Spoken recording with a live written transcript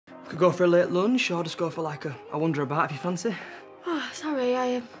Could go for a late lunch or just go for like a wander about if you fancy. Oh, sorry,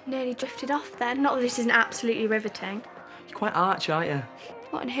 I nearly drifted off then. Not that this isn't absolutely riveting. You're quite arch, aren't you?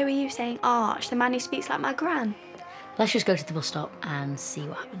 What, and who are you saying Arch, the man who speaks like my gran? Let's just go to the bus stop and see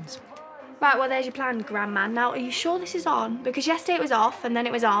what happens. Right, well, there's your plan, Grandman. Now, are you sure this is on? Because yesterday it was off, and then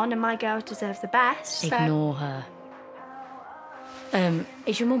it was on, and my girl deserves the best, so... Ignore her.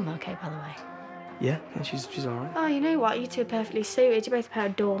 Is your mum okay, by the way? Yeah, she's all right. Oh, you know what? You two are perfectly suited. You're both a pair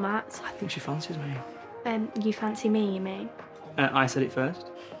of doormats. I think she fancies me. You fancy me, you mean? I said it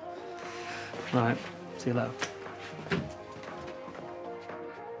first. Right, see you later.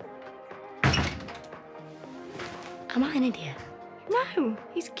 Am I an idiot? No,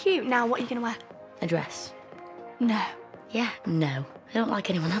 he's cute. Now, what are you going to wear? A dress? No. Yeah, no. I don't like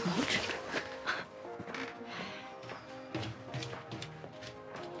anyone that much.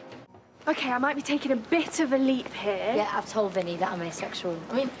 OK, I might be taking a bit of a leap here. Yeah, I've told Vinny that I'm asexual.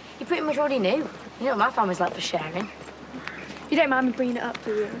 I mean, you pretty much already knew. You know what my family's like for sharing. You don't mind me bringing it up,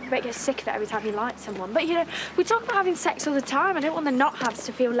 do you? You might get sick of it every time you like someone. But, you know, we talk about having sex all the time. I don't want the not-haves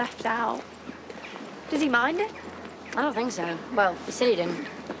to feel left out. Does he mind it? I don't think so. Well, he said he didn't.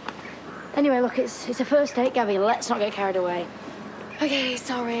 Anyway, look, it's a first date, Gabby. Let's not get carried away. OK,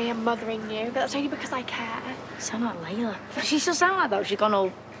 sorry, I'm bothering you, but that's only because I care. You sound like Layla. She still sound like that. She's gone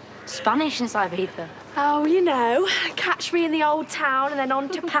all Spanish since Ibiza. Oh, you know, catch me in the old town and then on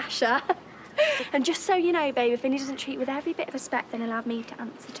to Pasha. And just so you know, babe, if Vinny doesn't treat you with every bit of respect, then he'll have me to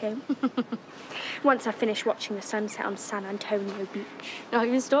answer to. Once I finish watching the sunset on San Antonio Beach. Oh,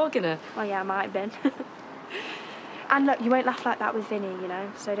 you've been stalking her? Oh, yeah, I might have been. And look, you won't laugh like that with Vinny, you know,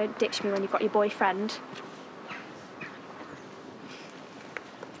 so don't ditch me when you've got your boyfriend.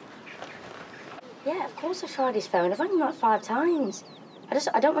 Yeah, of course I tried his phone. I've rang him like 5 times.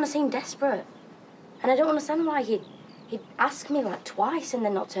 I don't want to seem desperate. And I don't understand why he'd ask me like twice and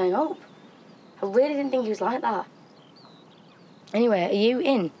then not turn up. I really didn't think he was like that. Anyway, are you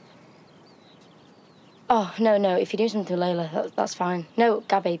in? Oh, no, if you do something with Layla, that's fine. No,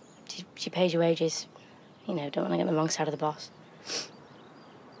 Gabby, she pays your wages. You know, don't want to get on the wrong side of the boss.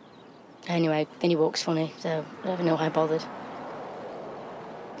 Anyway, Vinny walks funny, so I don't even know why I bothered.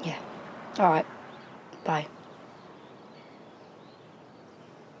 Yeah. All right. Bye.